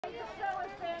This show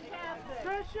is fantastic.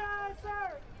 Trisha,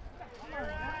 sir! All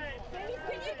right. Can you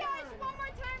guys one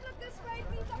more time look this way,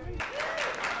 please?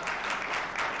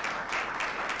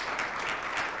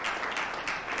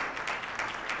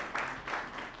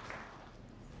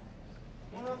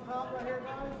 One up top right here,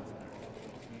 guys.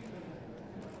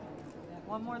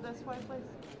 One more this way, please.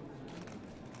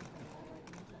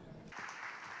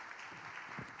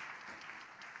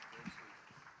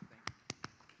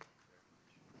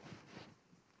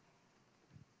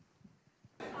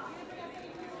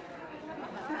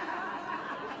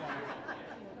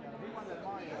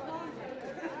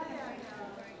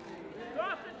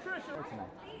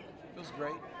 Feels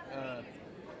great.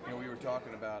 We were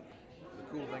talking about the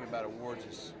cool thing about awards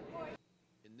is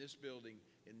in this building,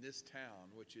 in this town,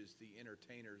 which is the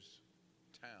entertainers'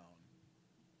 town.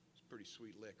 It's a pretty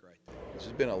sweet lick right there. This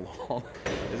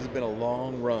has been a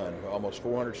long run, almost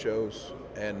 400 shows,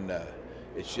 and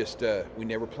it's just we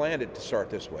never planned it to start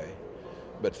this way,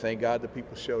 but thank God the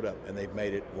people showed up and they've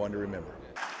made it one to remember.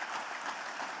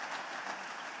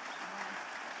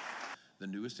 The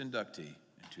newest inductee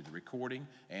into the recording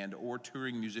and or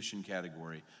touring musician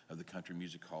category of the Country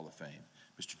Music Hall of Fame,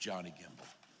 Mr. Johnny Gimble.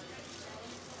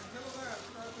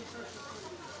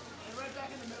 Right back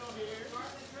in the middle here.